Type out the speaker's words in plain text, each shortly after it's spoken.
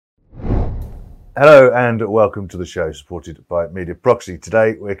Hello and welcome to the show supported by Mediaproxy.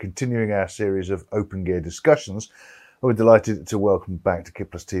 Today we're continuing our series of openGear discussions. We're delighted to welcome back to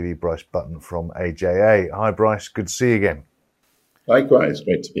KitPlus TV Bryce Button from AJA. Hi Bryce, good to see you again. Likewise,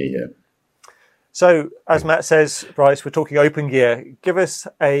 great to be here. So, as Matt says, Bryce, we're talking openGear. Give us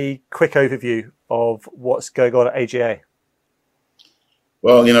a quick overview of what's going on at AJA.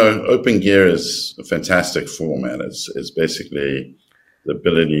 Well, openGear is a fantastic format. It's basically the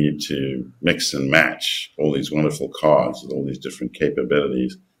ability to mix and match all these wonderful cards with all these different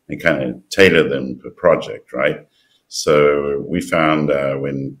capabilities and kind of tailor them per project, right? So we found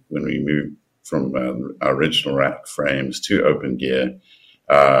when we moved from our original rack frames to openGear,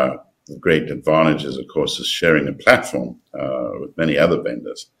 the great advantages, of course, is sharing a platform with many other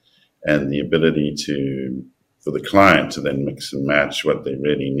vendors and the ability for the client to then mix and match what they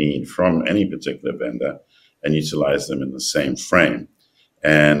really need from any particular vendor and utilize them in the same frame.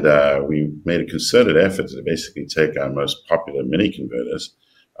 And we made a concerted effort to basically take our most popular mini converters,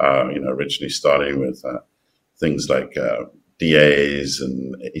 originally starting with things like DAs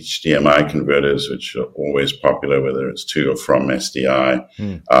and HDMI converters, which are always popular, whether it's to or from SDI.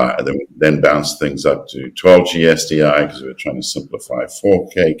 And then bounce things up to 12G SDI because we're trying to simplify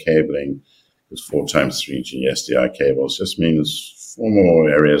 4K cabling, because 4x 3G SDI cables just means 4 more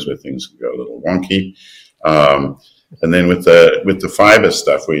areas where things can go a little wonky. And then with the fiber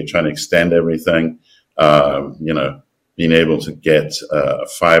stuff, where you're trying to extend everything, being able to get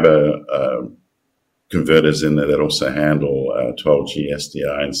fiber converters in there that also handle 12G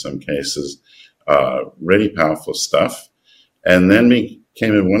SDI in some cases, really powerful stuff. And then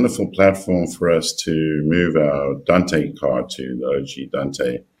became a wonderful platform for us to move our Dante card to the OG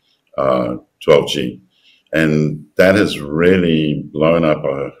Dante 12G. And that has really blown up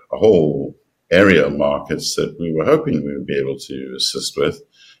a whole area of markets that we were hoping we would be able to assist with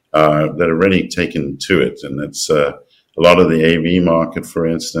that are really taken to it. And that's a lot of the AV market, for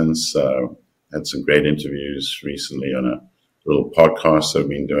instance. Had some great interviews recently on a little podcast I've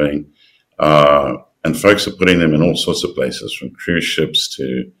been doing. And folks are putting them in all sorts of places, from cruise ships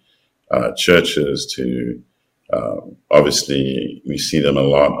to churches to, obviously, we see them a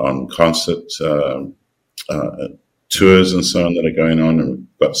lot on concert tours and so on that are going on. And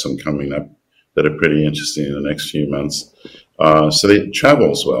we've got some coming up that are pretty interesting in the next few months. So they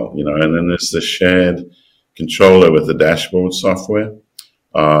travel as well, and then there's the shared controller with the dashboard software,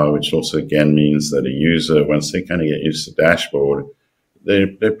 which also again means that a user, once they kind of get used to dashboard,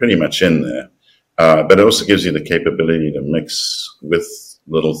 they're pretty much in there. But it also gives you the capability to mix with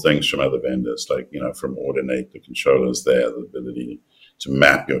little things from other vendors, like, from Ordinate, the controllers there, the ability to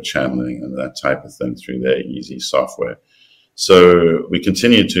map your channeling and that type of thing through their easy software. So we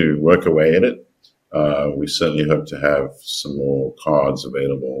continue to work away at it. We certainly hope to have some more cards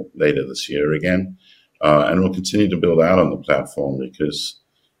available later this year again. And we'll continue to build out on the platform because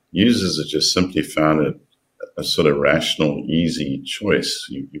users have just simply found it a sort of rational, easy choice.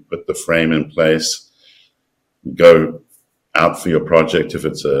 You put the frame in place, you go out for your project if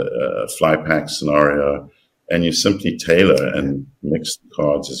it's a fly pack scenario, and you simply tailor and mix the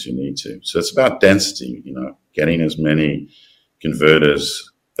cards as you need to. So it's about density, getting as many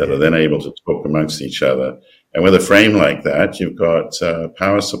converters that are then able to talk amongst each other. And with a frame like that, you've got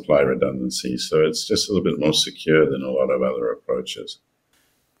power supply redundancy. So it's just a little bit more secure than a lot of other approaches.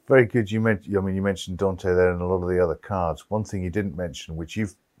 Very good. You mentioned Dante there and a lot of the other cards. One thing you didn't mention, which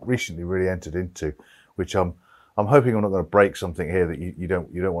you've recently really entered into, which I'm hoping I'm not going to break something here that you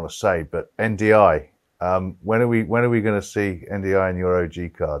don't want to say, but NDI. When are we going to see NDI in your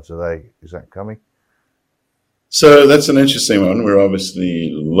OG cards? Is that coming? So that's an interesting one. We're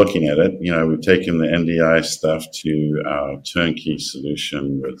obviously looking at it. We've taken the NDI stuff to our turnkey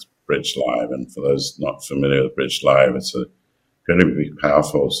solution with Bridge Live. And for those not familiar with Bridge Live, it's a incredibly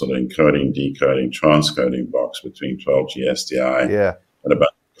powerful sort of encoding, decoding, transcoding box between 12G SDI and a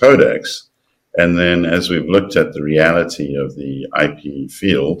bunch of codecs. And then as we've looked at the reality of the IP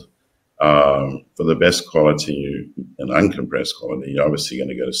field, for the best quality and uncompressed quality, you're obviously going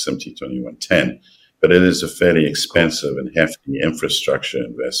to go to SMPTE 2110. But it is a fairly expensive and hefty infrastructure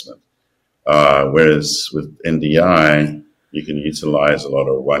investment. Whereas with NDI, you can utilize a lot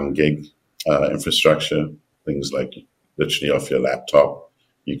of 1 gig infrastructure, things like literally off your laptop,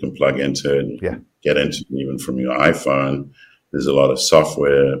 you can plug into it, and you can get into it even from your iPhone. There's a lot of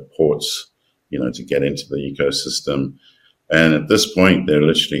software ports, to get into the ecosystem. And at this point, there are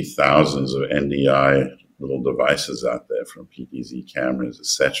literally thousands of NDI little devices out there, from PTZ cameras,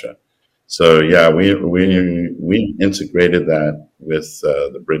 etc. So yeah, we integrated that with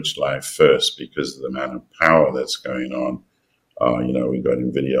the Bridge Live first because of the amount of power that's going on We've got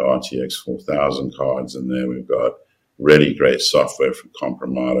NVIDIA RTX 4000 cards in there. We've got really great software from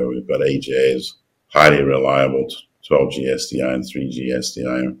Compromato. We've got AJ's highly reliable 12G SDI and 3G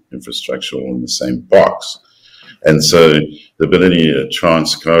SDI infrastructure all in the same box. And so the ability to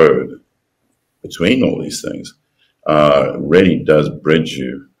transcode between all these things really does bridge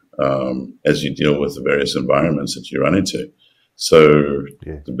you as you deal with the various environments that you run into. So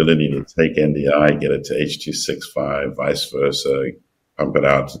the ability to take NDI, get it to H.265, vice versa, pump it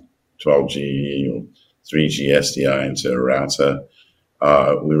out to 12G or 3G SDI into a router,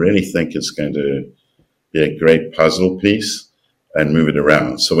 we really think it's going to be a great puzzle piece and move it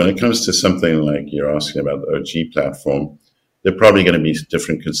around. So when it comes to something like you're asking about the OG platform, there are probably going to be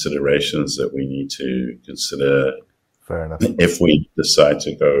different considerations that we need to consider. Fair enough. If we decide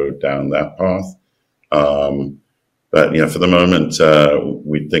to go down that path. But, for the moment,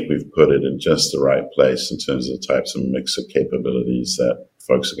 we think we've put it in just the right place in terms of the types of mix of capabilities that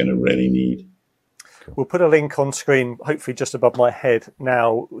folks are going to really need. We'll put a link on screen, hopefully just above my head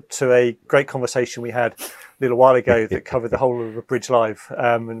now, to a great conversation we had a little while ago that covered the whole of the Bridge Live,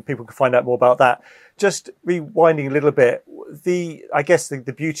 and people can find out more about that. Just rewinding a little bit, I guess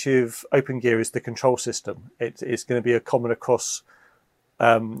the beauty of openGear is the control system. It's going to be a common across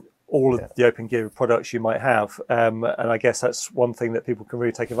all of the openGear products you might have, and I guess that's one thing that people can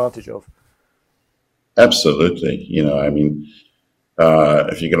really take advantage of. Absolutely.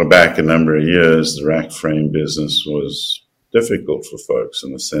 If you go back a number of years, the rack frame business was difficult for folks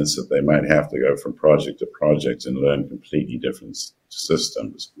in the sense that they might have to go from project to project and learn completely different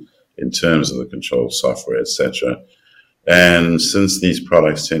systems in terms of the control software, etc. And since these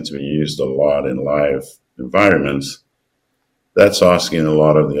products tend to be used a lot in live environments, that's asking a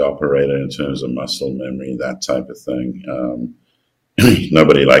lot of the operator in terms of muscle memory, that type of thing.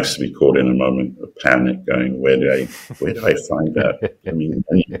 Nobody likes to be caught in a moment of panic going, where do I find that?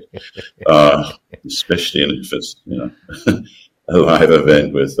 Especially if it's, a live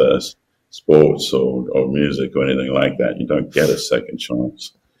event with sports or music or anything like that, you don't get a second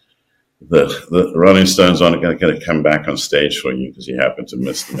chance. The Rolling Stones aren't going to come back on stage for you because you happen to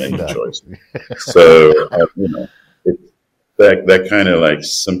miss the menu choice. So, that kind of like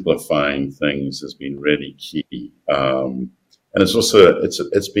simplifying things has been really key. And it's also,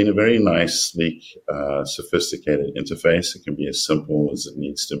 it's been a very nice, sleek, sophisticated interface. It can be as simple as it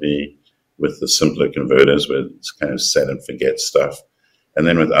needs to be with the simpler converters where it's kind of set and forget stuff. And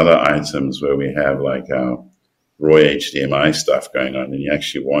then with other items where we have like our raw HDMI stuff going on and you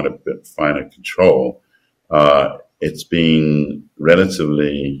actually want a bit finer control, it's been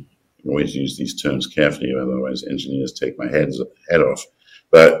relatively, I always use these terms carefully, otherwise engineers take my head off,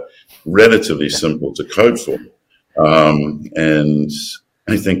 but relatively simple to code for. And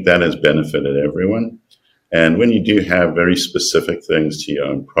I think that has benefited everyone. And when you do have very specific things to your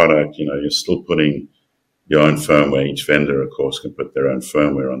own product, you're still putting your own firmware. Each vendor, of course, can put their own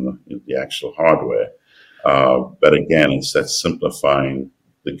firmware on the actual hardware. But again, it's that simplifying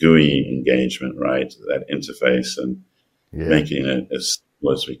the GUI engagement, right? That interface and making it as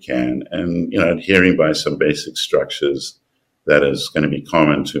simple as we can. And, adhering by some basic structures that is going to be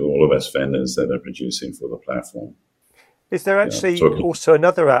common to all of us vendors that are producing for the platform. Is there actually also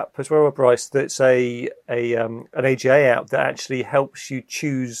another app as well, Bryce, that's an AGA app that actually helps you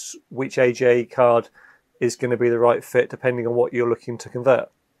choose which AGA card is going to be the right fit depending on what you're looking to convert?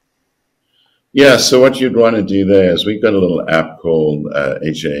 Yeah, so what you'd want to do there is we've got a little app called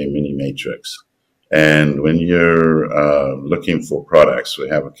AGA Mini Matrix. And when you're looking for products, we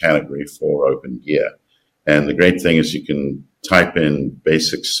have a category for openGear. And the great thing is you can type in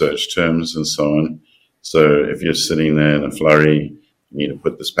basic search terms and so on. So if you're sitting there in a flurry, you need to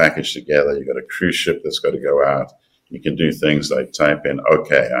put this package together, you've got a cruise ship that's got to go out, you can do things like type in,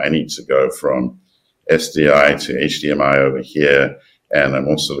 okay, I need to go from SDI to HDMI over here, and I'm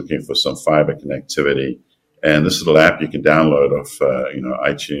also looking for some fiber connectivity. And this little app you can download off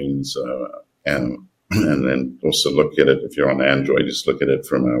iTunes and then also look at it, if you're on Android, just look at it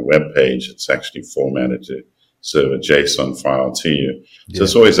from a web page. It's actually formatted to serve a JSON file to you. So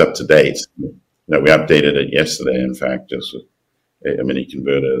it's always up to date. We updated it yesterday, in fact, just with a mini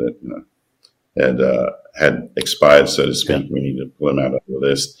converter that had expired, so to speak. We need to pull them out of the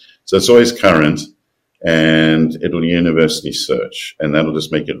list. So it's always current, and it'll universally search, and that'll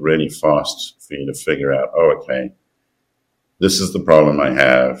just make it really fast for you to figure out, okay, this is the problem I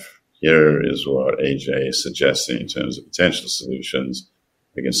have. Here is what AJ is suggesting in terms of potential solutions.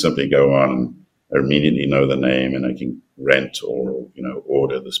 I can simply go on and immediately know the name, and I can rent or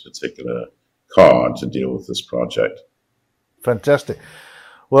order this particular card to deal with this project. Fantastic.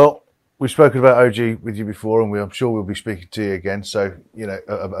 Well, we've spoken about OG with you before, and I'm sure we'll be speaking to you again. So, you know,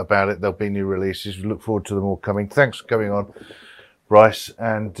 about it, there'll be new releases. We look forward to them all coming. Thanks for coming on, Bryce.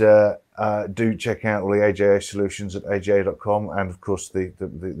 And do check out all the AJA solutions at aja.com, and of course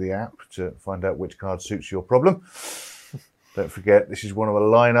the app to find out which card suits your problem. Don't forget, this is one of a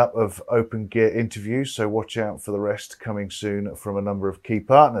lineup of openGear interviews, so watch out for the rest coming soon from a number of key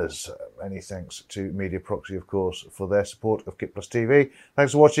partners. Many thanks to Mediaproxy, of course, for their support of KitPlus TV.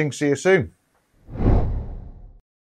 Thanks for watching. See you soon.